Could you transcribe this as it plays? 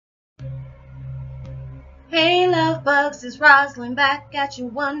Hey love bugs, it's Roslynn back at you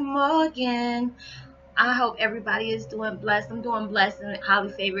one more again. I hope everybody is doing blessed. I'm doing blessed and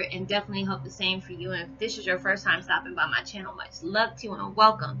highly favored, and definitely hope the same for you. And if this is your first time stopping by my channel, much love to you and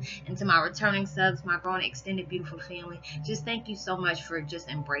welcome. And to my returning subs, my growing extended beautiful family, just thank you so much for just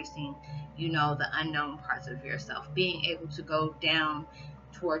embracing, the unknown parts of yourself, being able to go down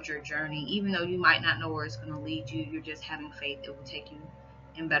towards your journey, even though you might not know where it's going to lead you. You're just having faith it will take you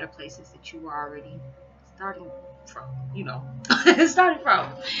in better places that you were already starting from, starting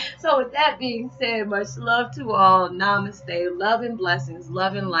from. So with that being said, much love to all. Namaste. Love and blessings,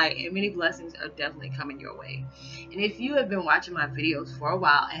 love and light, and many blessings are definitely coming your way. And if you have been watching my videos for a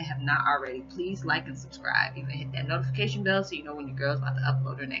while and have not already, please like and subscribe. Even hit that notification bell so you know when your girl's about to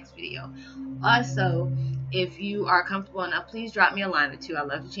upload her next video. Also, if you are comfortable enough, please drop me a line or two. I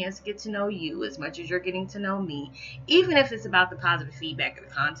love the chance to get to know you as much as you're getting to know me, even if it's about the positive feedback of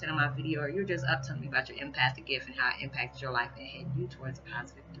the content of my video, or you're just up telling me about your empathic gift and how it impacts your life and heading you towards a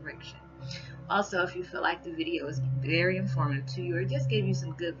positive direction. Also, if you feel like the video is very informative to you or just gave you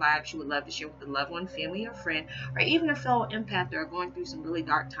some good vibes you would love to share with a loved one, family, or friend, or even a fellow empath that are going through some really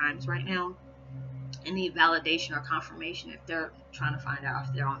dark times right now and need validation or confirmation if they're trying to find out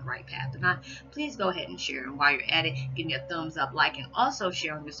if they're on the right path or not, please go ahead and share. And while you're at it, give me a thumbs up, like, and also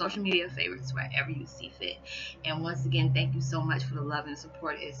share on your social media favorites wherever you see fit. And once again, thank you so much for the love and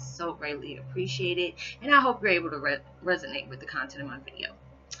support. It's so greatly appreciated, and I hope you're able to resonate with the content of my video.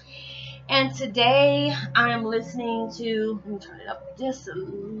 And today I am listening to, let me turn it up just a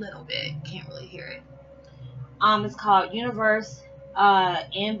little bit, can't really hear it. It's called Universe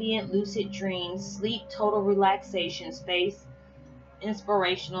Ambient Lucid Dreams, Sleep, Total Relaxation, Space,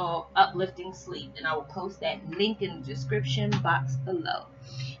 Inspirational, Uplifting Sleep. And I will post that link in the description box below.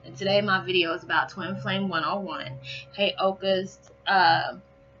 And today my video is about Twin Flame 101, Heyoka's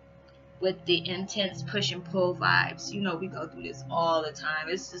with the intense push and pull vibes. We go through this all the time.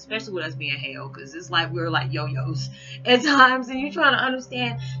 It's especially with us being Heyokas. It's like we're like yo-yos at times, and you're trying to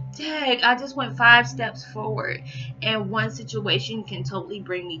understand, dang, I just went 5 steps forward, and one situation can totally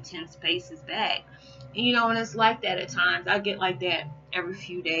bring me 10 spaces back. And it's like that at times. I get like that every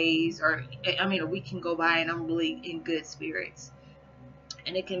few days, or a week can go by and I'm really in good spirits.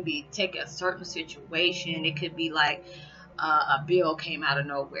 And it can be take a certain situation. It could be like a bill came out of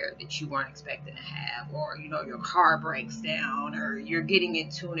nowhere that you weren't expecting to have, or your car breaks down, or you're getting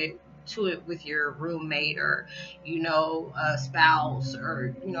into it with your roommate, or a spouse,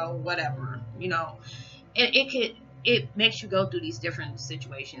 or whatever. It makes you go through these different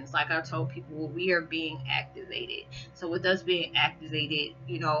situations. Like I told people, we are being activated. So with us being activated,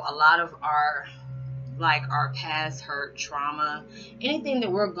 a lot of our past hurt, trauma, anything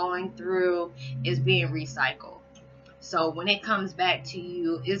that we're going through is being recycled. So when it comes back to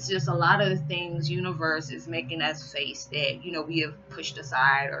you, it's just a lot of the things universe is making us face that, we have pushed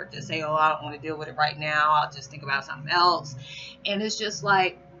aside, or just say, oh, I don't want to deal with it right now. I'll just think about something else. And it's just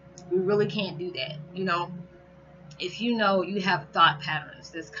like, we really can't do that. If you have thought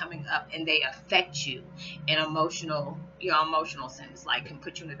patterns that's coming up and they affect you in emotional sense, like can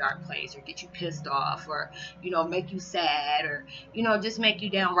put you in a dark place or get you pissed off, or make you sad, or just make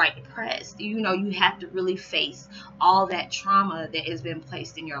you downright depressed, you have to really face all that trauma that has been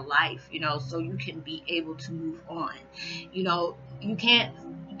placed in your life, so you can be able to move on. You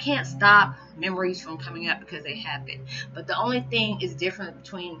can't stop memories from coming up because they happen, but the only thing is different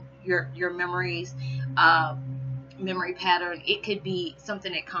between your memories, memory pattern. It could be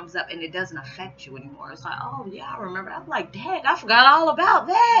something that comes up and it doesn't affect you anymore. It's like, oh yeah, I remember. I'm like, dang, I forgot all about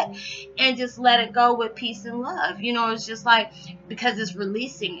that. And just let it go with peace and love. It's just like, because it's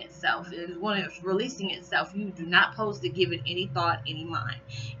releasing itself. And when it's releasing itself, you do not supposed to give it any thought, any mind.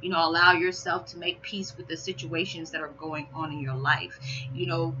 Allow yourself to make peace with the situations that are going on in your life.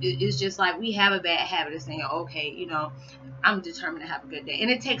 It's just like, we have a bad habit of saying, okay, I'm determined to have a good day. And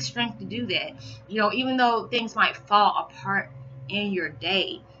it takes strength to do that. Even though things might fall apart in your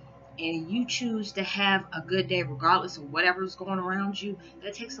day, and you choose to have a good day regardless of whatever's going around you,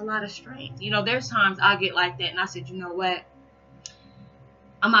 that takes a lot of strength. There's times I get like that, and I said, you know what?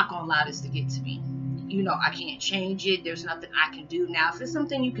 I'm not going to allow this to get to me. I can't change it. There's nothing I can do. Now, if it's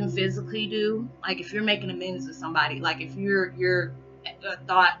something you can physically do, like if you're making amends to somebody, like if your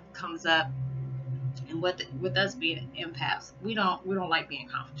thought comes up, and with us being empaths, we don't like being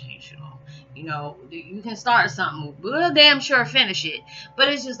confrontational. You can start something, we'll damn sure finish it. But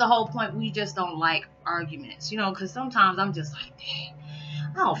it's just the whole point. We just don't like arguments, because sometimes I'm just like, dang,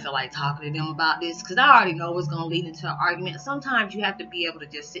 I don't feel like talking to them about this because I already know it's going to lead into an argument. Sometimes you have to be able to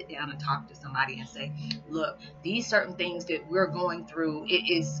just sit down and talk to somebody and say, look, these certain things that we're going through,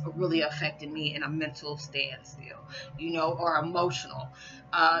 it is really affecting me in a mental standstill, you know, or emotional.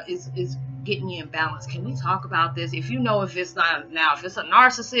 Is getting you in balance. Can we talk about this? If you know, if it's not, now if it's a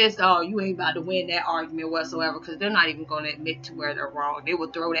narcissist, oh, you ain't about to win that argument whatsoever, because they're not even going to admit to where they're wrong. They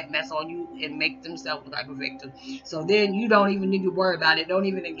will throw that mess on you and make themselves look like a victim. So then you don't even need to worry about it. Don't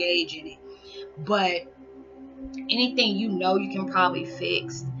even engage in it. But anything you know you can probably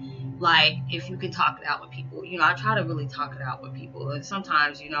fix, like if you can talk it out with people, you know, I try to really talk it out with people. And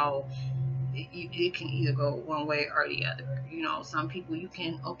sometimes, you know, it can either go one way or the other. You know, some people you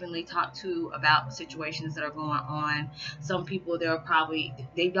can openly talk to about situations that are going on. Some people, they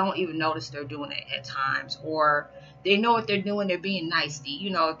don't even notice they're doing it at times, or they know what they're doing, they're being nasty.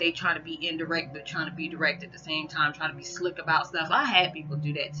 You know, if they try to be indirect but trying to be direct at the same time, trying to be slick about stuff. I had people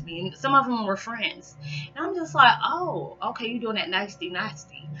do that to me, and some of them were friends, and I'm just like, oh, okay, you doing that nasty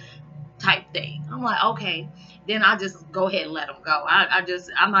type thing. I'm like, okay, then I just go ahead and let them go.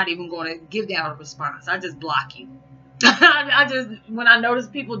 I'm not even going to give that a response. I just block you. When I notice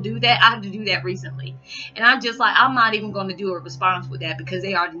people do that, I had to do that recently. And I'm just like, I'm not even going to do a response with that because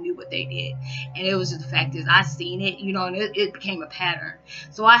they already knew what they did. And it was just the fact is I seen it, you know, and it became a pattern.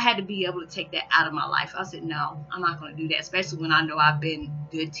 So I had to be able to take that out of my life. I said, no, I'm not going to do that, especially when I know I've been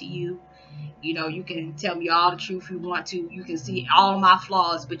good to you. You know, you can tell me all the truth you want to. You can see all my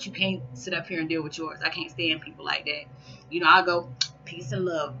flaws, but you can't sit up here and deal with yours. I can't stand people like that. You know, I go, peace and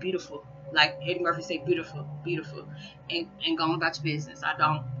love, beautiful. Like Eddie Murphy say, beautiful, beautiful. And go on about your business. I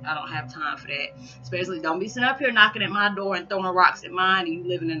don't have time for that. Especially don't be sitting up here knocking at my door and throwing rocks at mine, and you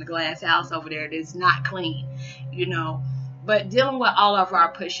living in a glass house over there that's not clean. You know. But dealing with all of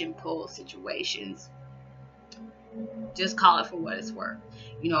our push and pull situations, just call it for what it's worth.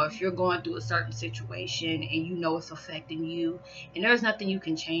 You know, if you're going through a certain situation and you know it's affecting you, and there's nothing you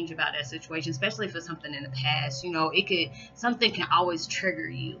can change about that situation, especially if it's something in the past, you know, something can always trigger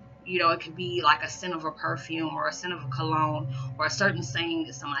you. You know, it could be like a scent of a perfume or a scent of a cologne or a certain saying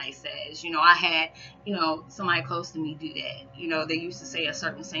that somebody says. You know, I had, you know, somebody close to me do that. You know, they used to say a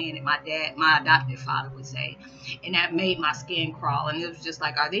certain saying that my adopted father would say, and that made my skin crawl. And it was just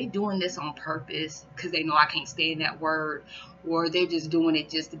like, are they doing this on purpose because they know I can't stand that word? Or they're just doing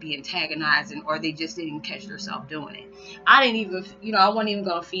it just to be antagonizing, or they just didn't catch themselves doing it. I didn't even, you know, I wasn't even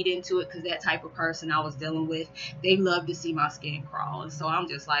going to feed into it because that type of person I was dealing with, they love to see my skin crawl. And so I'm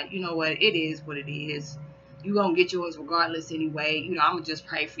just like, you know what, it is what it is. You're going to get yours regardless anyway. You know, I'm going to just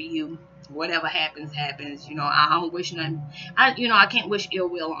pray for you. Whatever happens, happens. You know, I don't wish nothing. I can't wish ill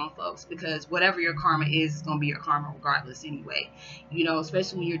will on folks because whatever your karma is, it's going to be your karma regardless anyway. You know,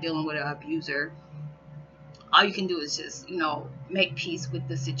 especially when you're dealing with an abuser. All you can do is just, you know, make peace with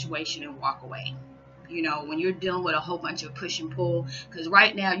the situation and walk away. You know, when you're dealing with a whole bunch of push and pull, because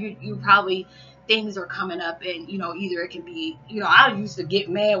right now you probably, things are coming up, and, you know, either it can be, you know, I used to get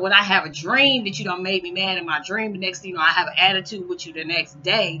mad when I have a dream that you don't made me mad in my dream. The next thing you know, I have an attitude with you the next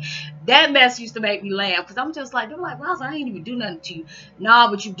day. That mess used to make me laugh because I'm just like, they're like, wow, I ain't even do nothing to you. No,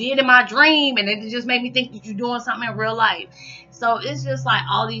 but you did in my dream, and it just made me think that you're doing something in real life. So it's just like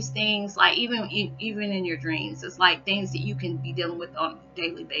all these things, like even in your dreams, it's like things that you can be dealing with on a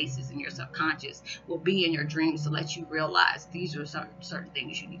daily basis, and your subconscious will be in your dreams to let you realize these are certain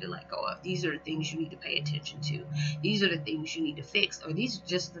things you need to let go of. These are the things you need to pay attention to. These are the things you need to fix, or these are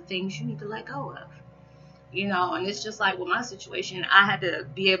just the things you need to let go of. You know, and it's just like with my situation, I had to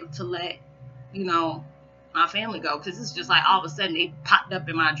be able to let, you know, my family go, because it's just like all of a sudden they popped up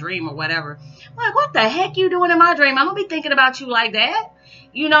in my dream or whatever. I'm like, what the heck you doing in my dream? I don't be thinking about you like that,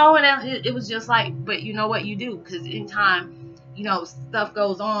 you know. And it was just like, but you know what you do, because anytime, you know, stuff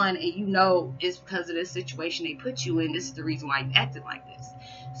goes on and you know it's because of this situation they put you in, this is the reason why you acted like this.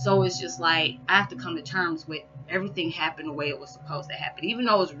 So it's just like I have to come to terms with everything happened the way it was supposed to happen, even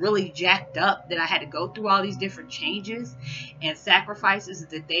though it was really jacked up that I had to go through all these different changes and sacrifices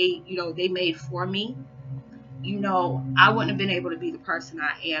that they, you know, they made for me. You know, I wouldn't have been able to be the person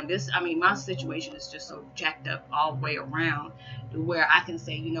I am. My situation is just so jacked up all the way around to where I can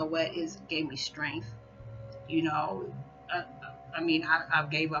say, you know what, it gave me strength. You know,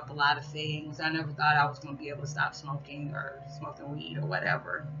 I've gave up a lot of things. I never thought I was going to be able to stop smoking or smoking weed or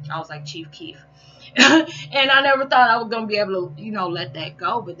whatever. I was like Chief Keef. And I never thought I was going to be able to, you know, let that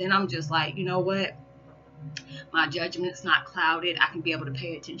go. But then I'm just like, you know what? My judgment's not clouded. I can be able to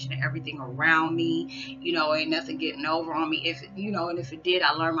pay attention to everything around me. Ain't nothing getting over on me. And if it did,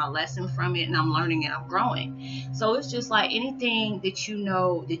 I learned my lesson from it, and I'm learning and I'm growing. So it's just like anything that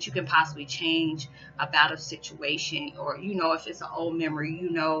that you can possibly change about a situation, or if it's an old memory,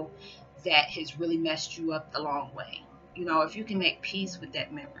 that has really messed you up the long way. If you can make peace with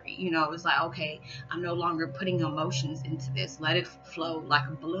that memory, it's like, okay, I'm no longer putting emotions into this. Let it flow like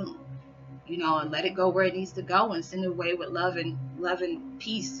a balloon, and let it go where it needs to go, and send it away with love and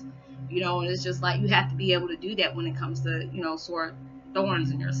peace. And it's just like you have to be able to do that when it comes to, sore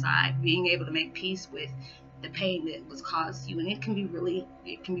thorns in your side, being able to make peace with the pain that was caused to you. And it can be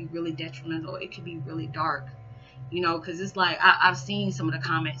really detrimental. It can be really dark. Because it's like I've seen some of the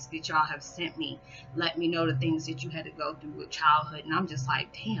comments that y'all have sent me, let me know the things that you had to go through with childhood, and I'm just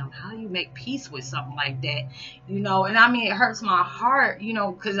like, damn, how do you make peace with something like that? And I mean, it hurts my heart,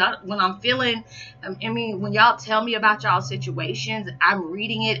 because when I'm feeling, when y'all tell me about y'all situations, I'm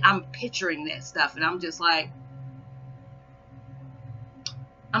reading it, I'm picturing that stuff, and I'm just like,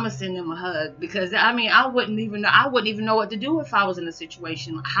 I'm gonna send them a hug, because I wouldn't even know what to do if I was in a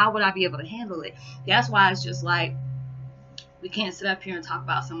situation. How would I be able to handle it? That's why it's just like, we can't sit up here and talk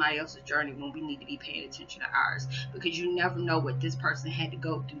about somebody else's journey when we need to be paying attention to ours, because you never know what this person had to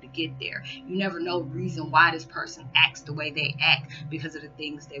go through to get there. You never know the reason why this person acts the way they act, because of the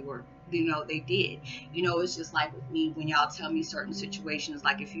things they did. It's just like with me, when y'all tell me certain situations,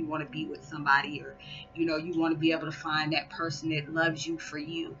 like if you want to be with somebody, or you want to be able to find that person that loves you for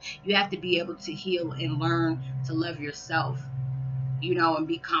you, you have to be able to heal and learn to love yourself, and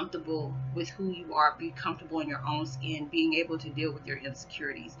be comfortable with who you are, be comfortable in your own skin, being able to deal with your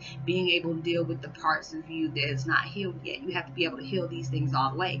insecurities, being able to deal with the parts of you that is not healed yet. You have to be able to heal these things all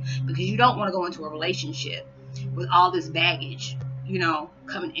the way, because you don't want to go into a relationship with all this baggage,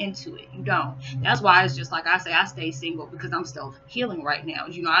 coming into it. You don't. That's why it's just like I say, I stay single, because I'm still healing right now.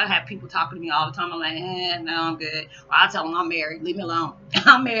 I have people talking to me all the time. I'm like, no, I'm good. Or I tell them I'm married. Leave me alone.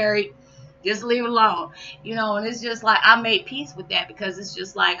 I'm married. Just leave it alone, and it's just like I made peace with that, because it's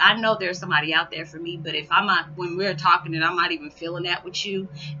just like I know there's somebody out there for me. But if I'm not, when we're talking and I'm not even feeling that with you,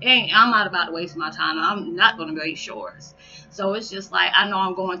 I'm not about to waste my time. I'm not going to waste yours. So it's just like I know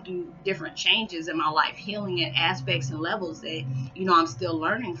I'm going through different changes in my life, healing at aspects and levels that I'm still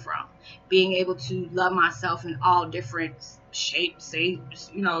learning from. Being able to love myself in all different shapes,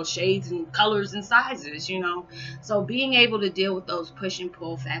 shades and colors and sizes, so being able to deal with those push and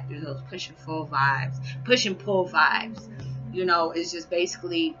pull factors, those push and pull vibes, is just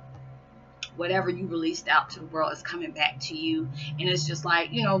basically whatever you released out to the world is coming back to you. And it's just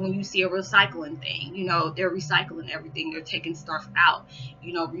like, when you see a recycling thing, they're recycling everything, they're taking stuff out,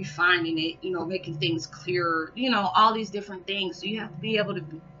 refining it, making things clearer, all these different things. So you have to be able to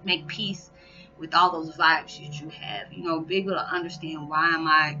make peace with all those vibes that you have, be able to understand, why am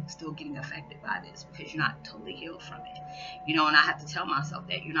I still getting affected by this? Because you're not totally healed from it, and I have to tell myself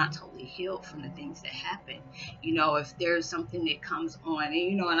that you're not totally healed from the things that happen. If there's something that comes on,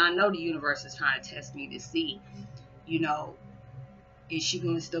 and I know the universe is trying to test me to see, is she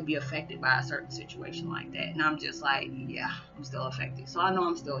going to still be affected by a certain situation like that? And I'm just like, yeah, I'm still affected. So I know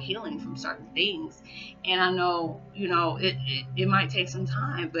I'm still healing from certain things. And I know, it might take some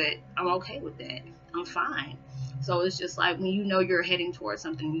time, but I'm okay with that. I'm fine. So it's just like when you're heading towards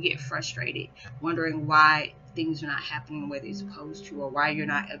something, you get frustrated, wondering why things are not happening the way they're supposed to, or why you're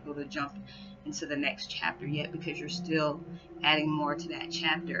not able to jump into the next chapter yet, because you're still adding more to that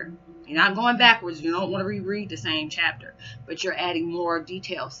chapter. You're not going backwards. You don't want to reread the same chapter, but you're adding more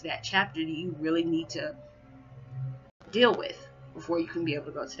details to that chapter that you really need to deal with before you can be able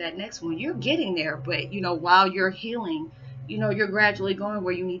to go to that next one. You're getting there, but while you're healing, you're gradually going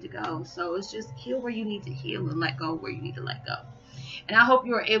where you need to go. So it's just heal where you need to heal, and let go where you need to let go. And I hope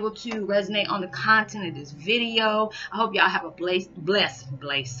you are able to resonate on the content of this video. I hope y'all have a blessed,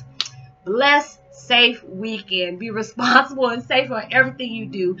 safe weekend. Be responsible and safe on everything you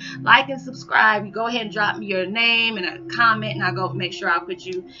do. Like and subscribe. You go ahead and drop me your name and a comment, and I'll go make sure I'll put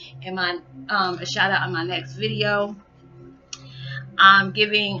you in my a shout out in my next video. I'm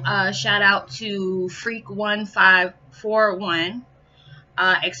giving a shout out to Freak1541,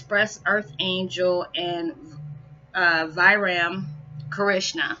 Express Earth Angel, and Viram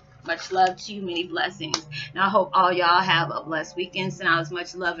Krishna. Much love to you, many blessings. And I hope all y'all have a blessed weekend. Send out as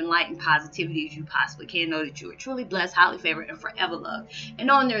much love and light and positivity as you possibly can. Know that you are truly blessed, highly favored, and forever loved. And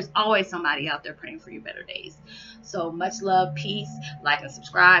knowing there's always somebody out there praying for your better days. So much love, peace, like and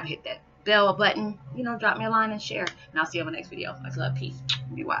subscribe. Hit that bell button. Drop me a line and share. And I'll see you on the next video. Much love, peace.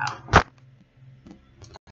 Be wild.